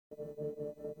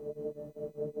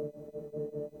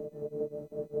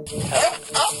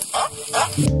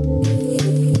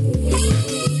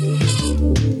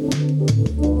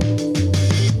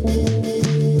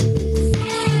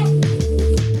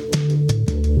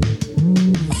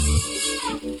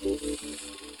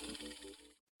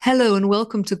Hello and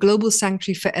welcome to Global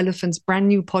Sanctuary for Elephants' brand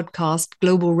new podcast,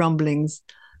 Global Rumblings.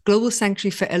 Global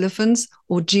Sanctuary for Elephants,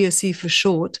 or GSE for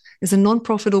short, is a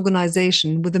non-profit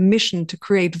organization with a mission to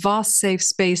create vast safe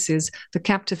spaces for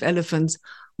captive elephants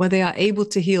where they are able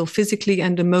to heal physically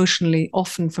and emotionally,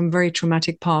 often from very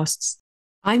traumatic pasts.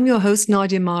 I'm your host,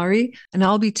 Nadia Mari, and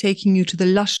I'll be taking you to the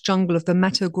lush jungle of the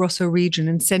Mato Grosso region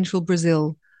in central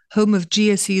Brazil, home of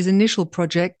GSE's initial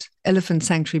project, Elephant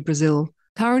Sanctuary Brazil.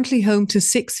 Currently home to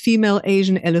 6 female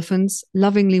Asian elephants,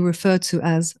 lovingly referred to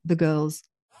as the girls.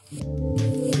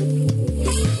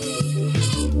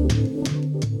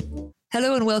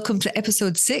 Hello and welcome to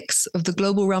episode 6 of the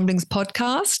Global Rumblings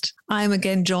podcast. I am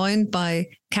again joined by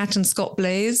Kat and Scott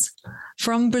Blaze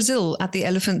from Brazil at the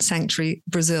Elephant Sanctuary,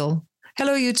 Brazil.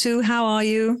 Hello, you two. How are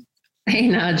you? Hey,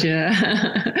 Nadia.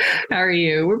 How are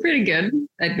you? We're pretty good,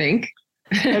 I think.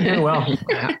 I'm doing well.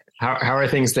 How are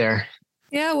things there?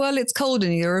 Yeah, well, it's cold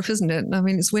in Europe, isn't it? I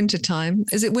mean, it's winter time.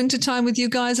 Is it winter time with you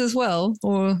guys as well?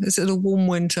 Or is it a warm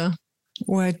winter?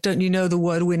 Or don't you know the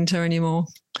word winter anymore?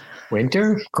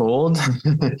 Winter? Cold?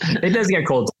 It does get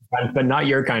cold sometimes, but not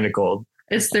your kind of cold.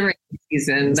 It's the rainy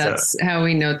season. That's how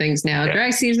we know things now. Yeah. Dry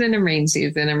season and rain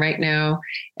season. And right now,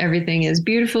 everything is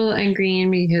beautiful and green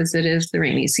because it is the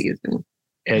rainy season.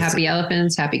 Happy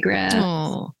elephants, happy grass,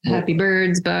 happy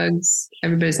birds, bugs.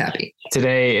 Everybody's happy.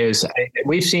 Today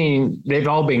they've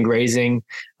all been grazing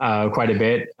quite a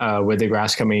bit with the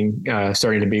grass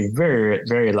starting to be very,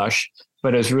 very lush.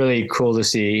 But it was really cool to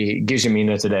see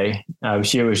Gijamina today.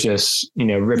 She was just,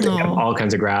 ripping up all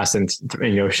kinds of grass and,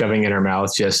 shoving in her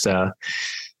mouth. Just, again,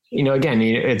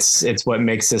 it's what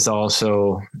makes this all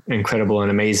so incredible and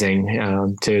amazing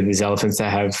to these elephants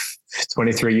that have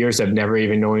 23 years of never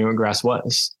even knowing what grass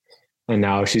was. And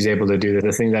now she's able to do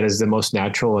the thing that is the most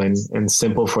natural and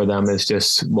simple for them is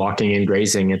just walking and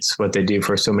grazing. It's what they do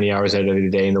for so many hours out of the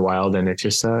day in the wild. And it's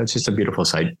just a beautiful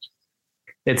sight.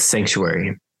 It's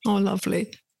sanctuary. Oh,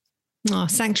 lovely. Oh,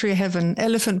 sanctuary heaven,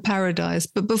 elephant paradise.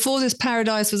 But before this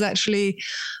paradise was actually,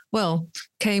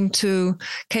 came to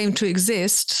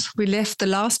exist, we left the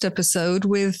last episode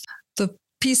with the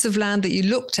piece of land that you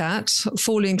looked at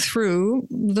falling through,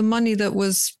 the money that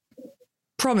was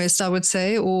promised, I would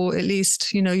say, or at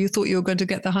least, you thought you were going to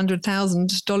get the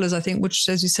 $100,000, I think, which,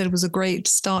 as you said, was a great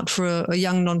start for a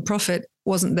young nonprofit,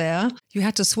 wasn't there. You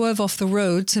had to swerve off the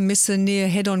road to miss a near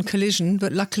head-on collision,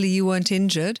 but luckily you weren't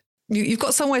injured. You've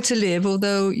got somewhere to live,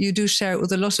 although you do share it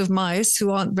with a lot of mice who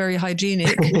aren't very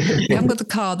hygienic. You haven't got the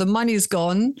car, the money's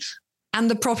gone, and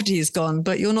the property is gone,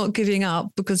 but you're not giving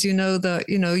up because you know that,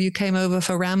 you came over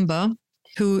for Ramba,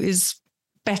 who is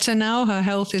better now. Her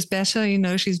health is better.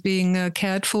 She's being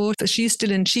cared for. But she's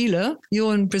still in Chile.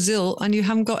 You're in Brazil and you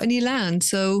haven't got any land.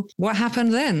 So what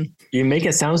happened then? You make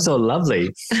it sound so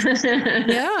lovely.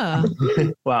 Yeah.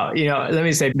 Well, let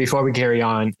me say before we carry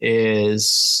on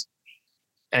is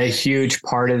a huge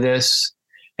part of this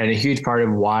and a huge part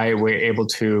of why we're able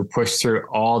to push through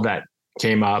all that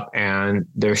came up, and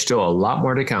there's still a lot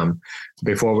more to come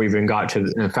before we even got to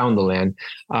and found the land.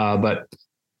 But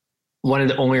one of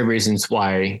the only reasons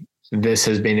why this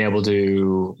has been able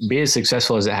to be as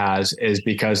successful as it has is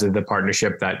because of the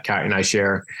partnership that Kat and I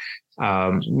share.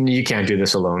 You can't do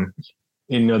this alone.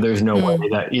 There's no way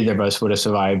that either of us would have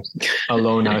survived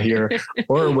alone out here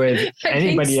or with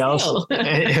anybody else or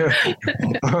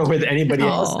with anybody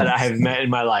else that I have met in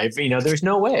my life. There's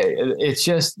no way. It's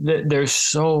just that there's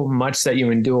so much that you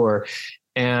endure,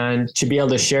 and to be able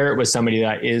to share it with somebody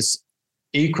that is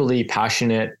equally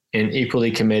passionate and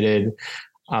equally committed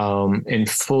and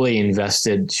fully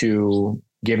invested to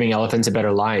giving elephants a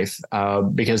better life,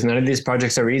 because none of these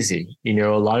projects are easy. A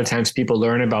lot of times people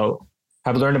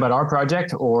have learned about our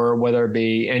project, or whether it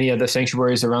be any other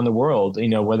sanctuaries around the world,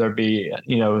 whether it be,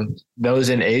 those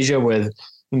in Asia with,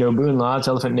 Boon Lats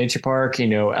Elephant Nature Park,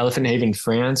 Elephant Haven,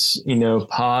 France,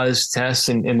 Paws Tests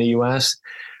in the US.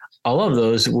 All of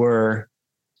those were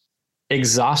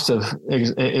exhausting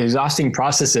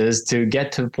processes to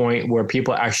get to the point where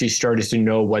people actually started to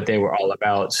know what they were all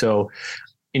about. So,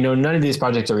 none of these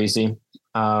projects are easy.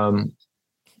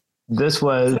 It's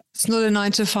not a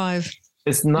 9 to 5.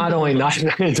 It's not only not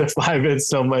 9 to 5, it's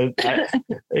so much,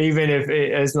 even if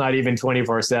it's not even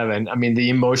 24/7. I mean, the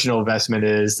emotional investment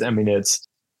is, it's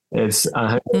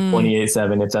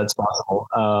 128/7 if that's possible.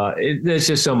 It's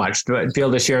just so much to be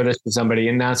able to share this with somebody.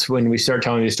 And that's when we start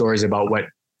telling these stories about what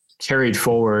carried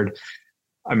forward.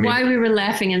 I mean, why we were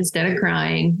laughing instead of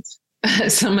crying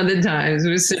some of the times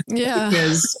was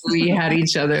because we had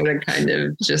each other to kind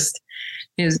of just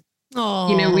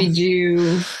we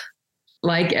do,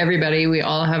 like everybody, we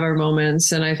all have our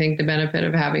moments. And I think the benefit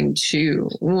of having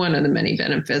one of the many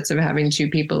benefits of having two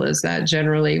people is that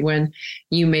generally when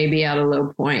you may be at a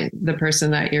low point, the person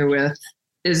that you're with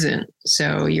isn't.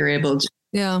 So you're able to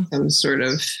some sort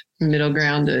of middle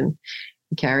ground and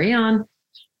carry on.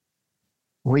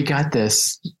 We got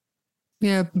this.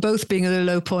 Yeah, both being at a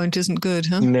low point isn't good,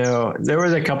 huh? No, there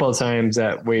was a couple of times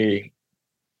that we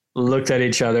looked at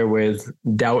each other with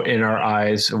doubt in our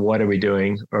eyes. What are we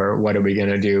doing? Or what are we going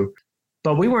to do?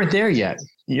 But we weren't there yet.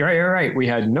 You're right. We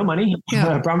had no money,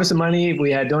 promise of money.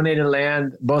 We had donated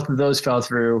land. Both of those fell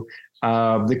through.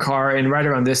 The car, and right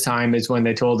around this time is when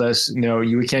they told us, no,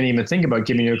 we can't even think about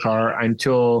giving you a car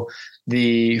until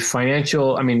the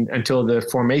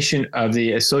formation of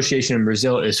the association in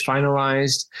Brazil is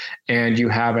finalized. And you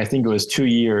have, I think it was 2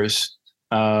 years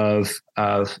of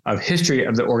history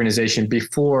of the organization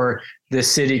before the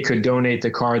city could donate the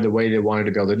car the way they wanted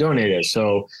to be able to donate it.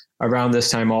 So around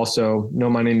this time also, no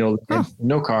money, no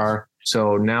car.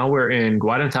 So now we're in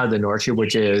Guarantá do Norte,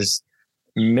 which is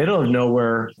middle of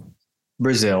nowhere,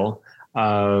 Brazil,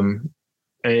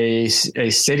 a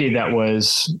city that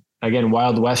was, again,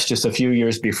 Wild West just a few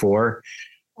years before,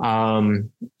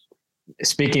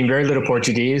 speaking very little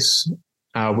Portuguese.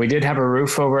 We did have a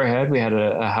roof overhead. We had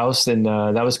a house, and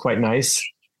that was quite nice.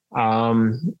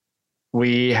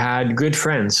 We had good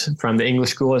friends from the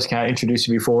English school, as Kat introduced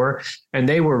you before, and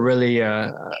they were really,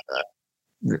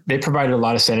 they provided a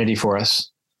lot of sanity for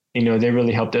us. They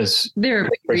really helped us. They're a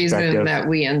big reason that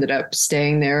we ended up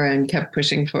staying there and kept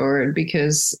pushing forward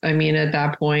because, I mean, at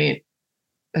that point,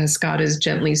 as Scott is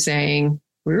gently saying,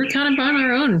 we were kind of on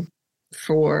our own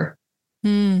for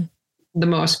the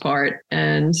most part.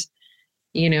 And,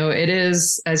 it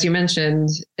is, as you mentioned,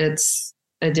 it's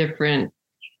a different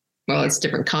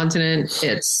continent.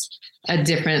 It's a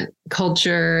different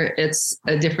culture. It's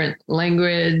a different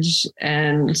language.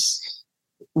 And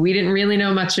we didn't really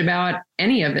know much about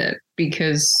any of it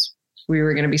because we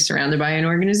were going to be surrounded by an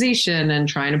organization and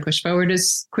trying to push forward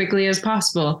as quickly as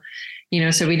possible.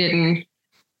 So we didn't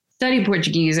study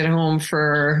Portuguese at home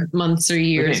for months or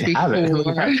years before. We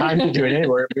didn't have time to do it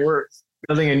anywhere. We were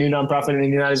building a new nonprofit in the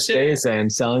United States and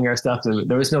selling our stuff.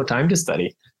 There was no time to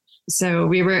study. So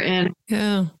we were in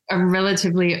a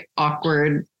relatively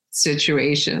awkward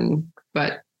situation,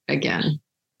 but again,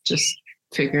 just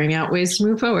figuring out ways to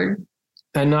move forward.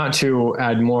 And not to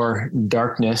add more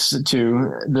darkness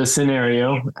to the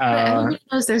scenario.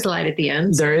 There's light at the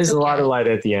end. There is a lot of light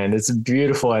at the end. It's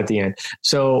beautiful at the end.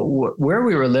 So where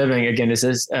we were living, again, this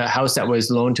is a house that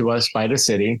was loaned to us by the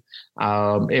city.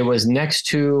 It was next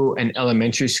to an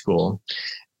elementary school.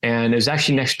 And it was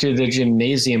actually next to the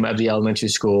gymnasium of the elementary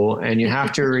school. And you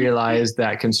have to realize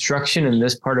that construction in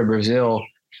this part of Brazil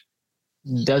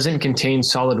doesn't contain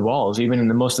solid walls, even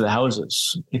in most of the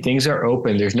houses. Things are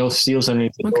open. There's no seals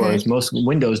underneath the doors. Most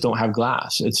windows don't have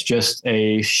glass. It's just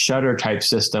a shutter type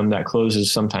system that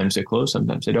closes. Sometimes they close,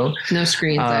 sometimes they don't. No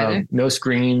screens either. No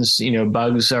screens.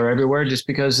 Bugs are everywhere just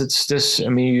because it's just,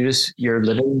 you're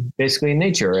living basically in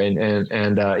nature.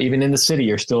 And even in the city,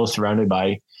 you're still surrounded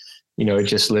by,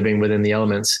 just living within the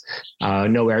elements.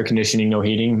 No air conditioning, no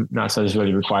heating, not so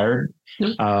really required.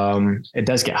 It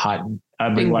does get hot.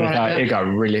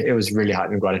 It was really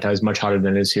hot in Guarantá. It was much hotter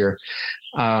than it is here.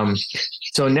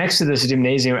 So next to this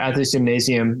gymnasium, at this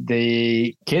gymnasium,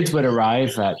 the kids would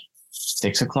arrive at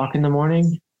 6 o'clock in the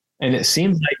morning. And it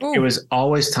seemed like it was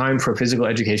always time for physical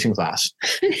education class.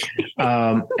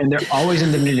 And they're always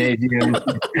in the gymnasium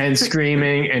and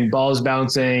screaming and balls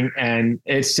bouncing. And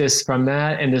it's just from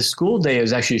that. And the school day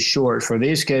is actually short for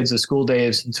these kids. The school day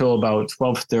is until about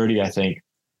 12:30, I think.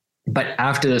 But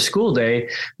after the school day,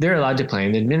 they're allowed to play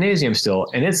in the gymnasium still.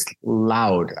 And it's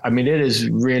loud. It is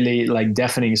really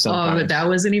deafening sometimes. Oh, but that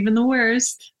wasn't even the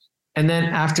worst. And then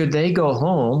after they go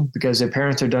home, because their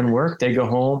parents are done work, they go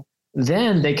home.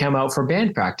 Then they come out for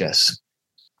band practice.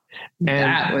 And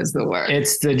that was the worst.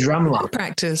 It's the drum line.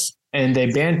 Practice. And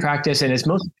they band practice, and it's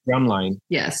mostly drum line.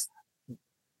 Yes.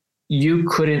 You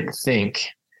couldn't think,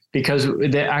 because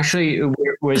there actually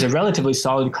was a relatively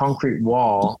solid concrete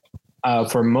wall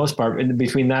for most part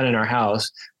between that and our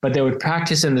house, but they would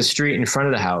practice in the street in front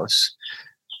of the house.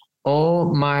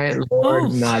 Oh my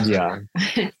Lord, Nadia.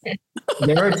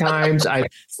 There are times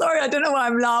sorry, I don't know why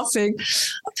I'm laughing.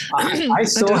 I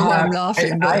still have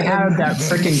that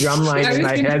freaking drum line in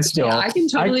my head still. I can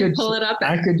totally pull it up.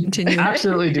 I could continue.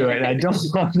 Absolutely do it. And I don't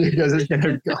want to because it's going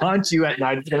to haunt you at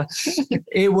night.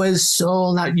 It was so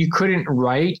loud. You couldn't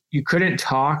write. You couldn't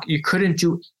talk. You couldn't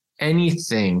do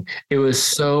anything. It was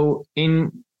so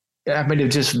I mean, it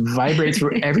just vibrate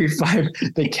through every five.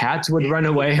 The cats would run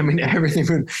away. I mean,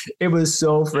 it was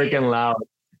so freaking loud.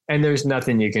 And there's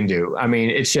nothing you can do. I mean,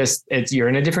 you're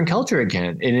in a different culture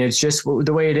again. And it's just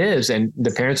the way it is. And the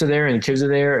parents are there and the kids are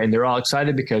there and they're all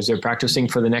excited because they're practicing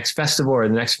for the next festival or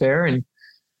the next fair.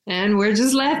 And we're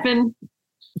just laughing.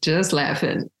 It'll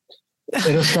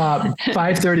stop.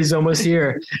 5:30 is almost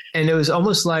here. And it was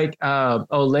almost like,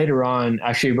 later on,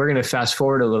 actually, we're going to fast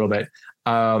forward a little bit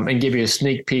and give you a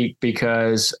sneak peek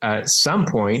because at some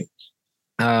point,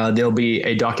 there'll be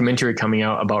a documentary coming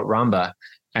out about Ramba.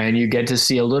 And you get to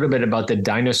see a little bit about the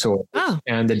dinosaurs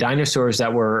and the dinosaurs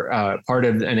that were part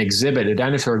of a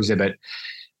dinosaur exhibit.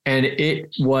 And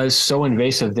it was so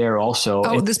invasive there also.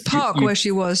 Oh, this park where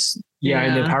she was. Yeah,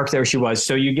 in the park there she was.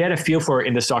 So you get a feel for it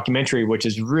in this documentary, which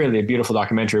is really a beautiful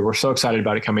documentary. We're so excited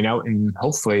about it coming out. And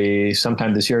hopefully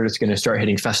sometime this year, it's going to start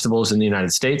hitting festivals in the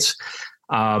United States.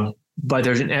 But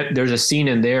there's a scene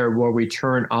in there where we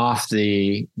turn off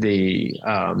the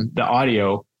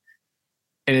audio.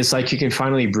 And it's like you can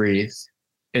finally breathe.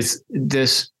 It's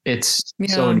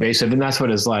so invasive. And that's what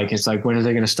it's like. It's like, when are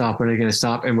they going to stop? When are they going to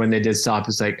stop? And when they did stop,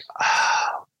 it's like,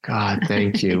 oh, God,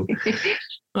 thank you.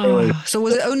 So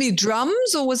was it only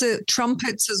drums or was it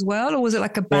trumpets as well? Or was it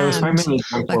like a band? It was primarily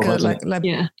drum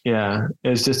corps. Yeah, it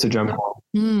was just a drum corps.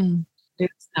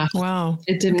 Wow.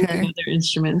 It didn't have other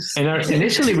instruments. And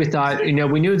initially we thought, we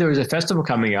knew there was a festival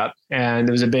coming up and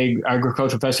there was a big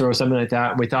agricultural festival or something like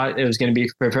that. We thought it was going to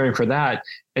be preparing for that.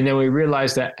 And then we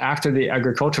realized that after the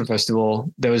agricultural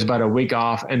festival, there was about a week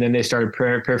off. And then they started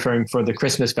preparing for the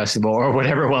Christmas festival or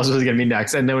whatever else was going to be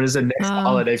next. And then when it was the next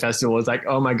holiday festival, it's like,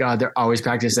 oh my God, they're always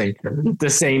practicing the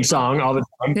same song all the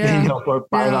time, for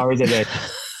 5 hours a day.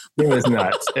 It was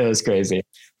nuts. It was crazy.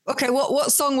 Okay,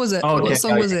 what song was it? Okay, what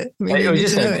song was it? I mean, it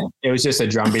was just a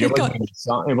drum beat. It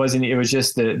wasn't. It was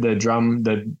just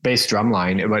the bass drum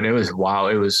line. But it was wow.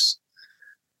 It was,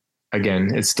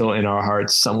 again, it's still in our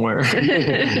hearts somewhere,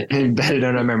 embedded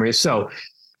in our memories. So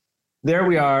there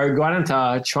we are,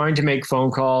 Guarantá, trying to make phone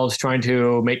calls, trying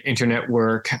to make internet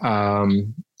work.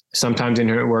 Sometimes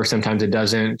internet works, sometimes it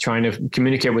doesn't, trying to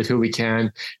communicate with who we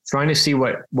can, trying to see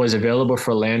what was available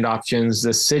for land options.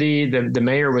 The city, the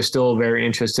mayor was still very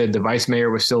interested. The vice mayor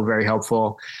was still very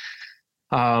helpful.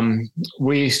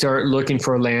 We start looking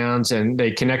for lands and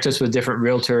they connect us with different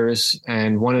realtors.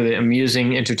 And one of the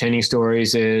amusing, entertaining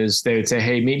stories is they would say,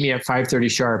 hey, meet me at 5:30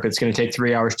 sharp. It's going to take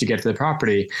 3 hours to get to the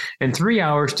property. And 3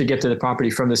 hours to get to the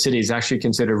property from the city is actually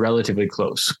considered relatively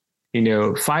close.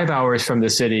 5 hours from the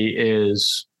city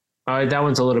is... that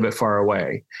one's a little bit far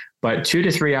away, but 2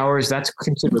 to 3 hours, that's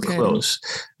considered close.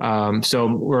 So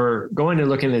we're going to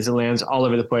look at these lands all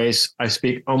over the place. I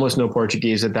speak almost no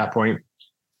Portuguese at that point.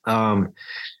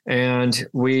 And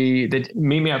they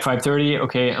meet me at 5:30.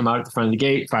 Okay, I'm out at the front of the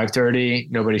gate. 5:30,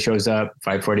 nobody shows up.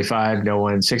 5:45, no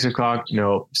one. 6 o'clock,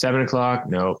 no. 7 o'clock,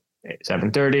 no.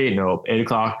 7:30, no. 8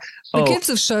 o'clock. The kids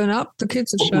have shown up. The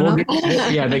kids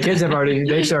have already,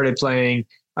 they started playing.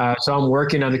 So I'm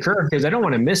working on the curb because I don't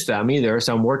want to miss them either.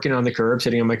 So I'm working on the curb,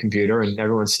 sitting on my computer, and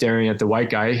everyone's staring at the white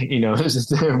guy,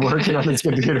 working on his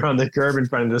computer on the curb in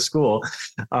front of the school.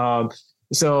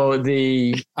 So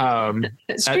the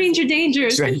stranger danger.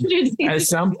 At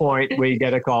some point, we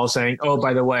get a call saying, "Oh,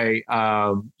 by the way,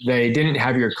 they didn't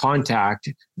have your contact.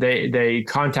 They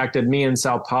contacted me in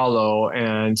Sao Paulo,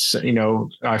 and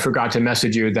I forgot to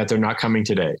message you that they're not coming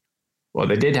today." Well,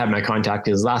 they did have my contact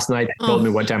because last night they told me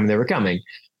what time they were coming.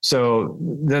 So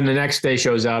then the next day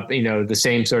shows up, the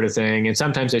same sort of thing. And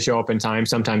sometimes they show up in time,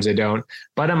 sometimes they don't.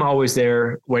 But I'm always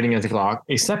there waiting at the clock,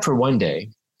 except for one day.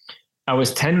 I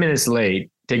was 10 minutes late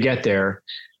to get there.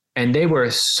 And they were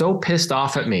so pissed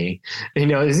off at me, these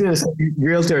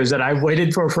realtors that I've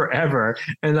waited for forever.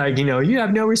 And you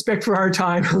have no respect for our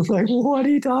time. I was like, what are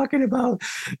you talking about?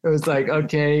 It was like,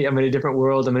 okay, I'm in a different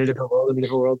world.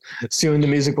 Soon the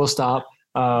music will stop.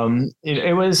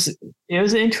 It was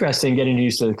interesting getting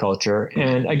used to the culture.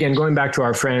 And again, going back to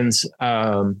our friends,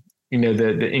 the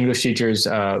English teachers,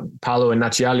 Paulo and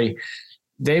Nachiali,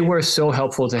 they were so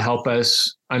helpful to help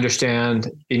us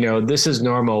understand, this is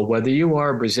normal. Whether you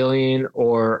are Brazilian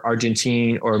or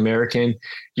Argentine or American,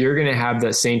 you're going to have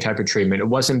that same type of treatment. It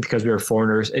wasn't because we were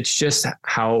foreigners. It's just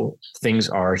how things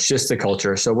are. It's just the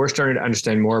culture. So we're starting to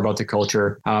understand more about the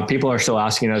culture. People are still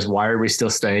asking us, why are we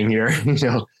still staying here?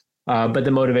 But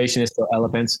the motivation is still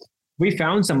elephants. We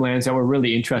found some lands that were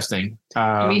really interesting.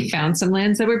 We found some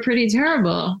lands that were pretty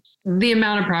terrible. The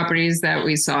amount of properties that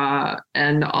we saw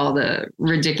and all the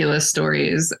ridiculous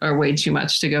stories are way too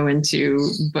much to go into.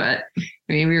 But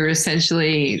we were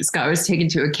essentially, Scott was taken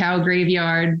to a cow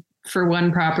graveyard for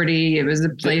one property. It was a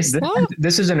place.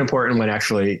 This is an important one,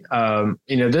 actually.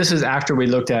 This is after we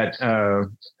looked at,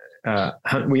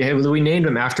 we named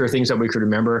them after things that we could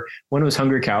remember. One was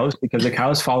hungry cows, because the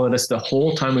cows followed us the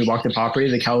whole time we walked the property.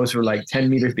 The cows were like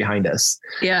 10 meters behind us.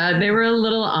 Yeah, they were a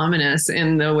little ominous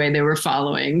in the way they were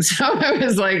following. So I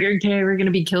was like, okay, we're going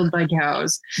to be killed by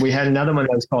cows. We had another one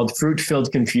that was called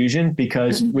fruit-filled confusion,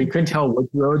 because we couldn't tell which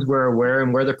roads were where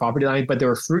and where the property line, but there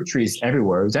were fruit trees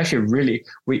everywhere. It was actually really,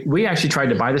 we actually tried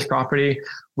to buy this property.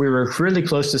 We were really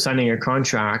close to signing a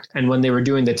contract. And when they were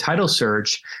doing the title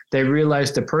search, they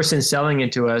realized the person selling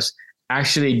it to us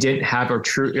actually didn't have a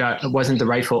true, wasn't the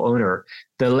rightful owner.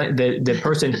 The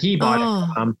person he bought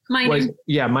it from was,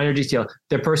 minor detail.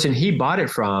 The person he bought it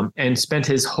from and spent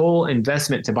his whole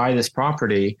investment to buy this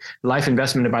property, life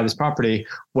investment to buy this property,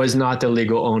 was not the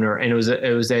legal owner. And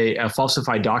it was a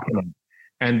falsified document.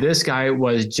 And this guy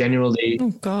was genuinely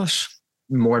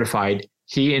mortified.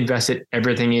 He invested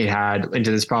everything he had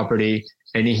into this property,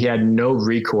 and he had no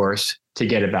recourse to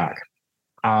get it back.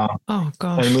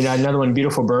 And we had another one,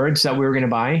 Beautiful Birds, that we were going to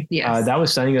buy. Yes. That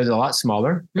was something that was a lot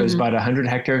smaller. It was about 100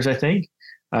 hectares, I think.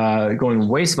 Going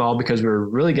way small, because we were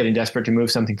really getting desperate to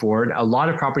move something forward. A lot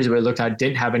of properties we looked at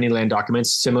didn't have any land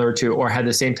documents similar to, or had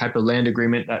the same type of land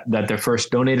agreement that their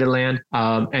first donated land.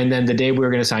 And then the day we were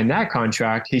going to sign that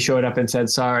contract, he showed up and said,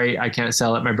 sorry, I can't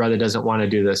sell it. My brother doesn't want to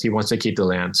do this. He wants to keep the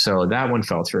land. So that one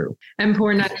fell through. And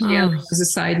poor Nadia, as a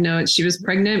side note, she was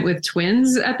pregnant with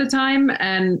twins at the time.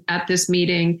 And at this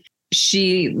meeting,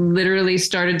 she literally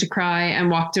started to cry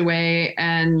and walked away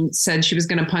and said she was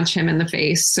going to punch him in the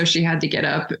face. So she had to get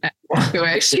up and walk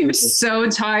away. She was so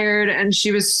tired, and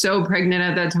she was so pregnant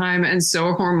at that time and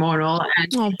so hormonal.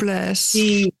 And bless.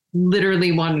 She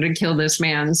literally wanted to kill this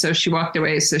man. So she walked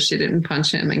away so she didn't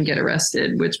punch him and get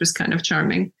arrested, which was kind of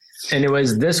charming. And it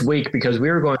was this week, because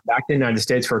we were going back to the United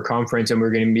States for a conference, and we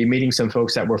are going to be meeting some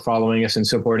folks that were following us and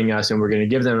supporting us. And we're going to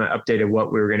give them an update of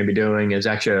what we were going to be doing. Is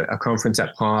actually a conference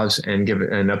at Pause, and give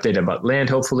an update about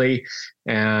land, hopefully.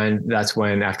 And that's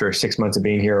when, after 6 months of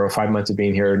being here or 5 months of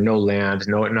being here, no land,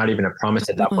 not even a promise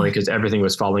at that point, because everything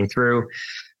was falling through.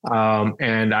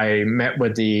 And I met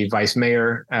with the vice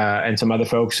mayor and some other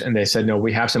folks, and they said, no,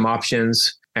 we have some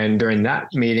options. And during that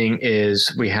meeting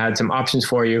we had some options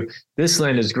for you. This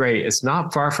land is great. It's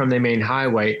not far from the main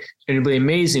highway. It'll be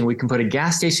amazing. We can put a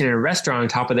gas station and a restaurant on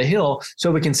top of the hill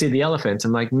so we can see the elephants.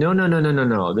 I'm like,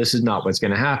 no. This is not what's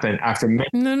going to happen, after many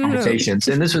conversations.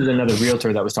 And this was another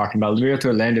realtor that was talking about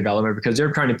realtor land development, because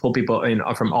they're trying to pull people in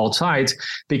from all sides,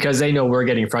 because they know we're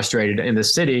getting frustrated in the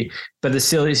city, but the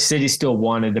city still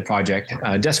wanted the project,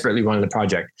 desperately wanted the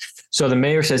project. So the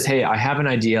mayor says, hey, I have an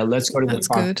idea. Let's go to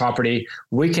the property.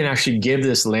 We can actually give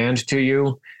this land to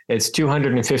you. It's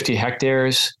 250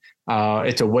 hectares.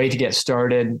 It's a way to get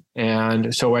started.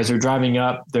 And so as we're driving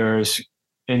up, there's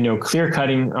clear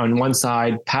cutting on one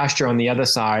side, pasture on the other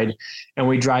side. And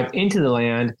we drive into the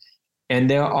land, and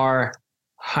there are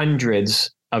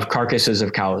hundreds of carcasses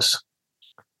of cows.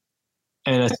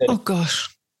 And I said, oh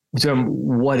gosh. So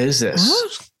what is this?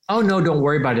 What? Oh no, don't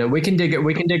worry about it. We can dig it.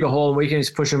 We can dig a hole, and we can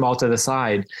just push them all to the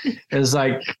side. And it's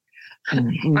like, I'm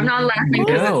not laughing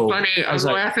because it's funny.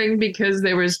 I'm laughing because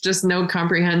there was just no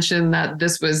comprehension that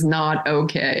this was not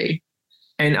okay.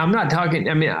 And I'm not talking,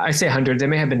 I say hundreds, there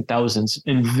may have been thousands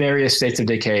in various states of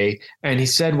decay. And he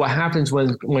said, what happens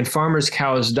when farmers'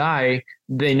 cows die,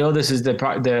 they know this is the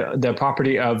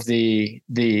property of the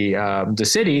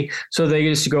city. So they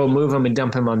just go move them and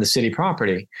dump them on the city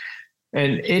property.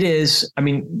 And it is,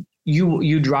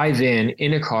 you drive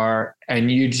in a car, and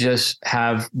you just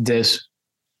have this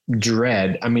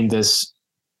dread. This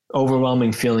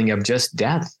overwhelming feeling of just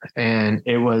death. And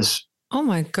it was, oh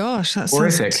my gosh, that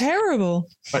horrific. Sounds terrible.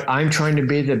 But I'm trying to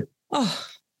be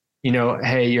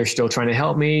hey, you're still trying to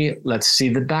help me. Let's see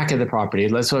the back of the property.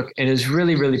 Let's look. And it's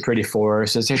really, really pretty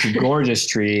forest. It's actually gorgeous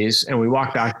trees. And we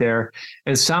walk back there,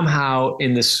 and somehow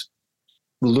in this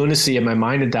lunacy of my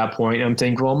mind at that point, I'm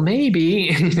thinking, well, maybe,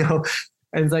 and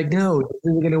it's like, no, this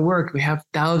isn't going to work. We have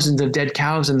thousands of dead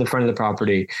cows in the front of the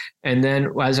property. And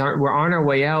then as we're on our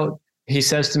way out, he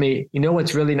says to me, you know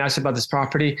what's really nice about this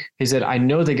property? He said, I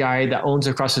know the guy that owns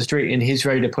across the street and he's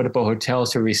ready to put up a hotel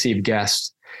to receive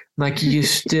guests. I'm like, you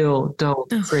still don't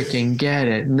freaking get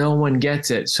it. No one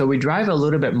gets it. So we drive a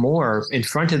little bit more in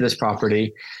front of this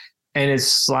property and it's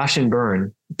slash and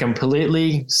burn,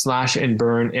 completely slash and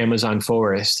burn Amazon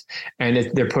forest. And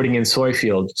they're putting in soy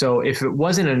fields. So if it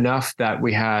wasn't enough that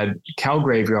we had cow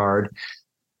graveyard,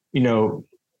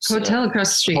 hotel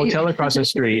across the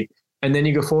street. And then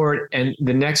you go forward and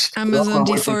the next Amazon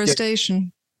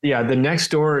deforestation. The next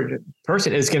door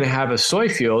person is going to have a soy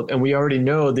field. And we already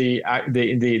know the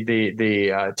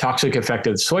toxic effect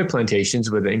of soy plantations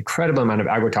with the incredible amount of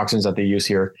agrotoxins that they use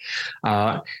here.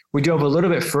 We drove a little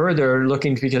bit further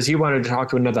looking because he wanted to talk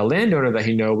to another landowner that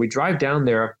he know. We drive down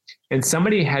there and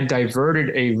somebody had diverted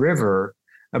a river,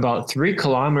 about 3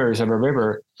 kilometers of a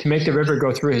river, to make the river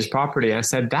go through his property. I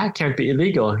said, that can't be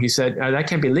illegal. He said, that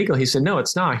can't be legal. He said, no,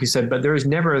 it's not. He said, but there is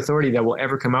never authority that will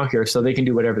ever come out here so they can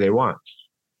do whatever they want.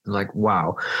 I'm like,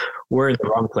 wow, we're in the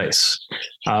wrong place.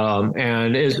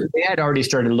 They had already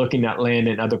started looking at land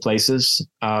in other places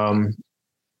and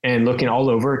looking all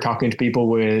over, talking to people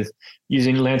with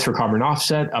using lands for carbon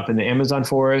offset up in the Amazon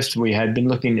forest. We had been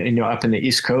looking, up in the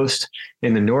East Coast,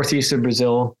 in the northeast of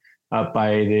Brazil, up by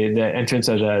the entrance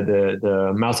of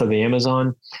the mouth of the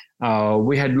Amazon.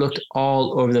 We had looked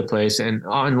all over the place and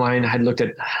online had looked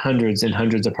at hundreds and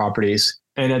hundreds of properties.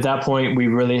 And at that point, we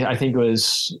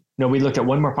looked at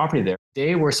one more property there.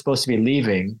 They were supposed to be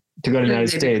leaving to go to the United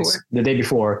States the day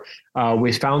before.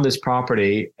 We found this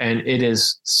property and it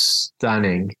is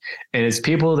stunning. And it's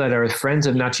people that are friends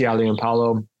of Nachiali and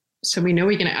Paulo. So we know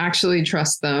we can actually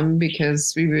trust them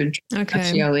because we would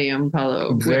Nachiali and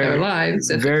Paulo with our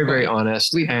lives. Very, very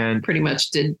honest. We pretty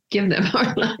much did give them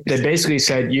our lives. They basically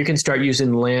said, you can start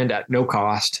using land at no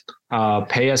cost.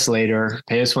 Pay us later.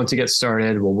 Pay us once you get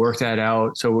started. We'll work that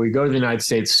out. So we go to the United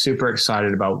States, super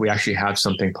excited about we actually have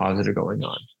something positive going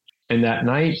on. And that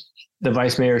night, the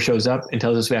vice mayor shows up and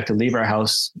tells us we have to leave our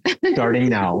house starting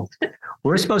now.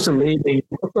 We're supposed to be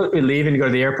leaving to go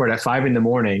to the airport at 5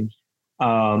 a.m.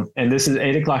 And this is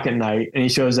 8 o'clock at night, and he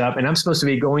shows up, and I'm supposed to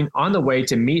be going on the way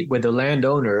to meet with the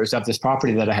landowners of this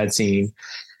property that I had seen.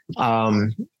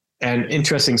 And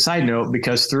interesting side note,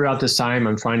 because throughout this time,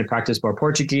 I'm trying to practice more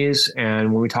Portuguese.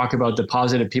 And when we talk about the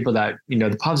positive people that,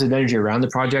 the positive energy around the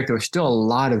project, there was still a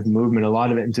lot of movement, a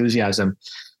lot of enthusiasm.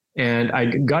 And I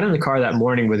got in the car that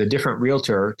morning with a different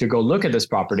realtor to go look at this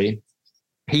property.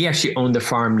 He actually owned the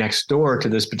farm next door to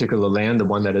this particular land, the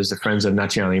one that is the Friends of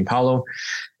Nachiali and Paulo.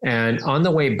 And on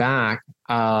the way back,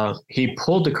 he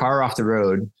pulled the car off the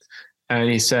road and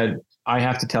he said, I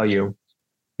have to tell you,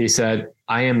 he said,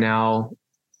 I am now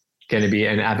going to be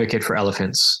an advocate for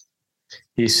elephants.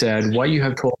 He said, what you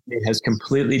have told me has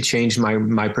completely changed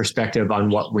my perspective on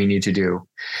what we need to do.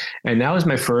 And that was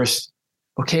my first,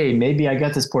 okay, maybe I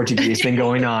got this Portuguese thing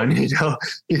going on,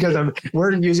 because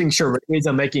we're using charades.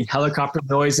 I'm making helicopter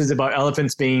noises about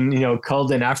elephants being,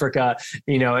 culled in Africa,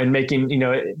 and making,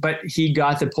 but he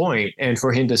got the point. And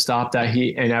for him to stop that,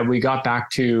 we got back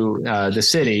to the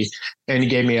city and he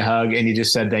gave me a hug and he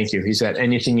just said, thank you. He said,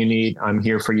 anything you need, I'm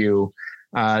here for you.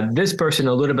 This person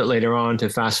a little bit later on, to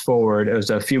fast forward, it was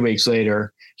a few weeks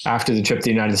later after the trip to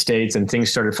the United States and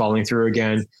things started falling through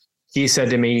again. He said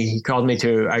to me, he called me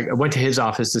I went to his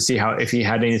office to see if he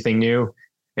had anything new.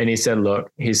 And he said, look,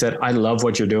 he said, I love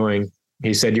what you're doing.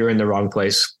 He said, you're in the wrong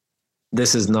place.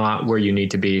 This is not where you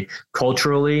need to be.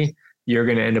 Culturally, you're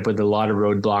going to end up with a lot of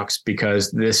roadblocks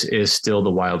because this is still the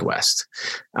Wild West.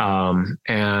 And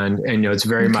it's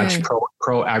very much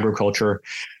pro agriculture.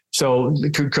 So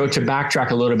to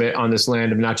backtrack a little bit on this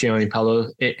land of Nachiali and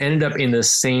Paulo, it ended up in the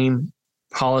same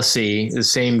policy, the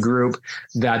same group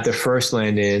that the first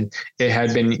land in. It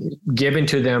had been given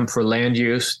to them for land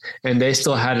use, and they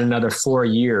still had another 4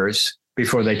 years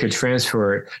before they could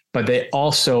transfer it. But they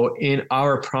also, in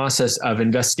our process of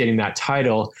investigating that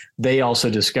title, they also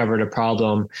discovered a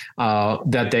problem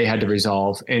that they had to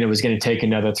resolve. And it was going to take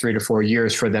another 3 to 4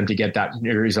 years for them to get that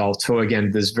resolved. So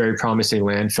again, this very promising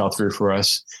land fell through for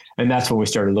us. And that's when we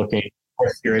started looking more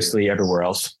seriously everywhere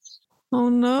else. Oh,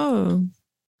 no.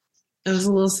 It was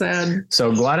a little sad.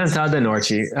 So Guarantá do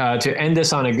Norte, to end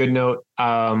this on a good note,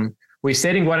 we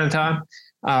stayed in Guarantá.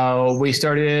 We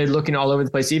started looking all over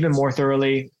the place, even more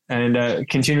thoroughly, and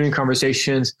continuing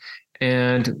conversations.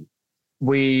 And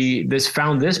we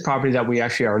found this property that we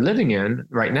actually are living in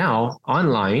right now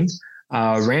online,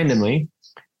 randomly.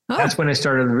 Oh. That's when I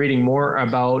started reading more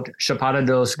about Chapada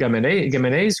dos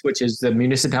Guimarães, which is the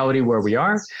municipality where we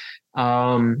are.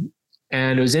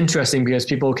 And it was interesting because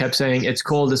people kept saying, it's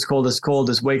cold, it's cold, it's cold,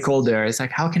 it's way cold there. It's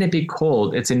like, how can it be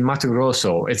cold? It's in Mato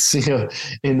Grosso. It's,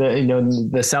 in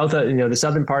the south, the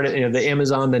southern part of, the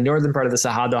Amazon, the northern part of the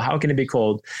Cerrado. How can it be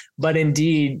cold? But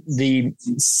indeed, the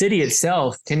city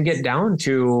itself can get down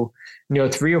to,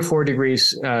 3 or 4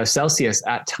 degrees Celsius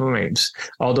at times.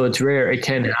 Although it's rare, it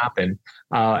can happen.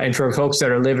 And for folks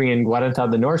that are living in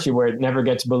Guarantá do Norte, where it never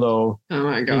gets below,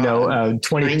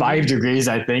 25 90 degrees,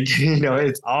 I think,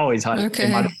 it's always hot in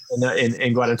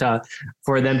Guarantá.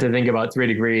 For them to think about 3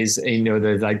 degrees,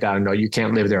 they're like that. No, you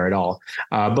can't live there at all.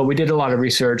 But we did a lot of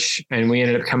research, and we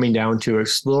ended up coming down to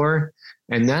explore.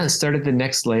 And that started the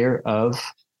next layer of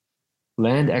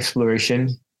land exploration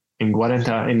in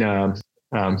Guarantá,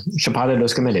 Chapada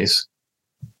dos Cameles.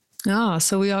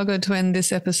 So we are going to end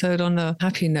this episode on a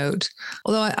happy note.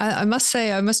 Although I must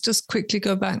say, I must just quickly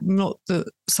go back. Not that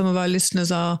some of our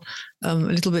listeners are a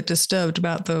little bit disturbed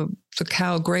about the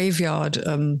cow graveyard.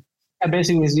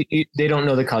 Basically, they don't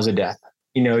know the cause of death.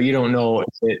 You don't know,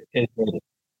 is it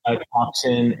a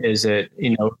toxin? Is it,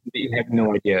 you have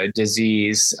no idea,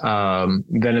 disease,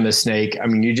 venomous snake. I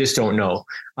mean, you just don't know.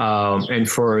 And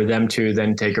for them to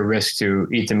then take a risk to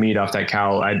eat the meat off that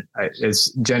cow, it's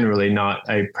generally not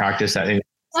a practice that. It's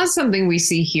not something we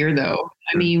see here, though.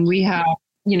 I mean, we have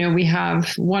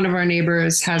one of our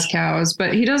neighbors has cows,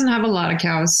 but he doesn't have a lot of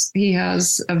cows. He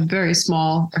has a very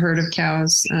small herd of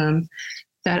cows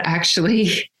that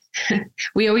actually,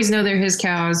 we always know they're his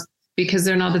cows, because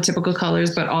they're not the typical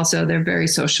colors, but also they're very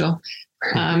social.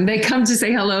 They come to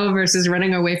say hello versus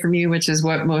running away from you, which is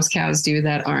what most cows do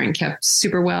that aren't kept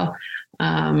super well.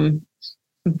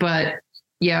 But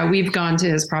yeah, we've gone to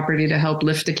his property to help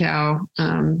lift a cow.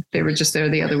 They were just there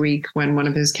the other week when one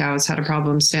of his cows had a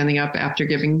problem standing up after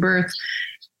giving birth.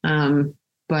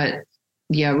 But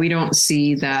yeah, we don't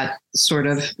see that sort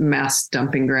of mass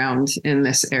dumping ground in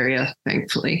this area,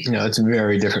 thankfully. It's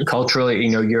very different. Culturally,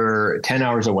 you're 10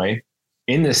 hours away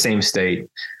in the same state.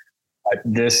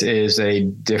 This is a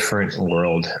different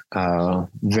world,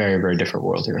 very, very different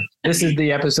world here. This is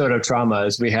the episode of trauma.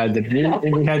 As we had the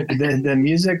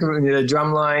music, the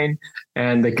drum line,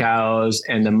 and the cows,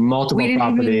 and the multiple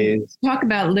properties. Talk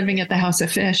about living at the House of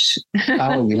Fish.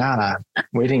 Oh yeah,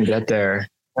 we didn't get there.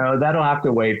 No, that'll have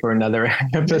to wait for another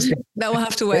episode. That will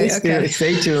have to wait.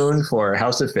 Stay tuned for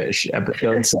House of Fish,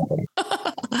 episode 7.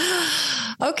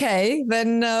 Okay,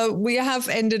 then we have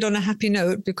ended on a happy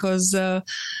note because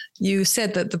you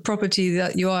said that the property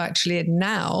that you are actually in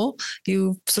now,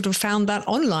 you sort of found that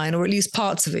online, or at least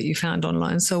parts of it you found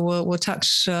online. So we'll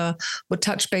touch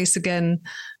base again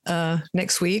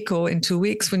next week or in 2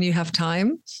 weeks when you have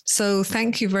time. So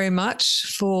thank you very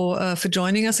much for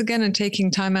joining us again and taking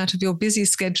time out of your busy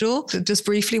schedule. Just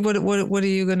briefly, what are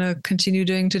you going to continue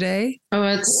doing today?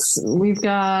 We've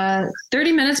got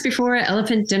 30 minutes before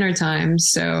elephant dinner time.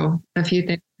 So a few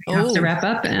things we have to wrap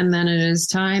up, and then it is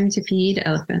time to feed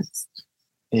elephants.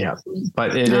 Yeah,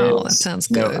 but that sounds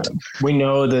good. We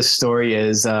know this story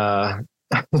is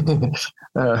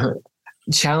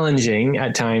challenging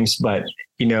at times, but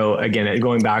again,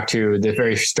 going back to the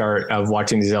very start of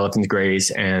watching these elephants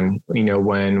graze, and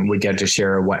when we get to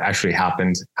share what actually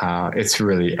happened, it's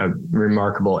really a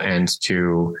remarkable end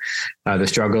to the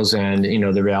struggles. And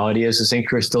the reality is, the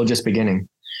sanctuary is still just beginning.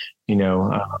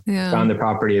 Around the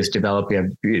property is developed. We have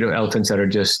elephants that are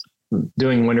just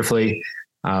doing wonderfully.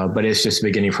 But it's just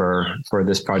beginning for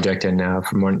this project and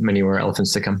for many more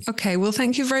elephants to come. Okay, well,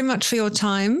 thank you very much for your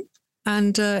time,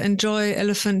 and enjoy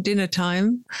elephant dinner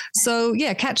time. So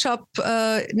yeah, catch up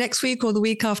next week or the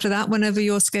week after that, whenever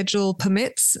your schedule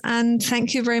permits. And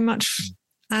thank you very much,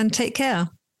 and take care.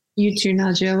 You too,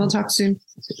 Nadia. We'll talk soon.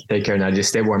 Take care, Nadia.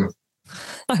 Stay warm.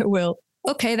 I will.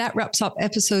 Okay, that wraps up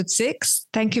episode 6.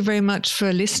 Thank you very much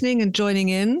for listening and joining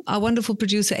in. Our wonderful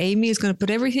producer, Amy, is going to put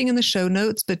everything in the show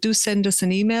notes, but do send us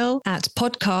an email at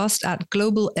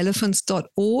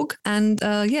podcast@globalelephants.org. And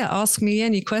ask me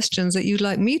any questions that you'd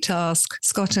like me to ask.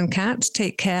 Scott and Kat,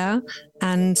 take care,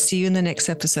 and see you in the next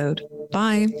episode.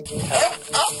 Bye.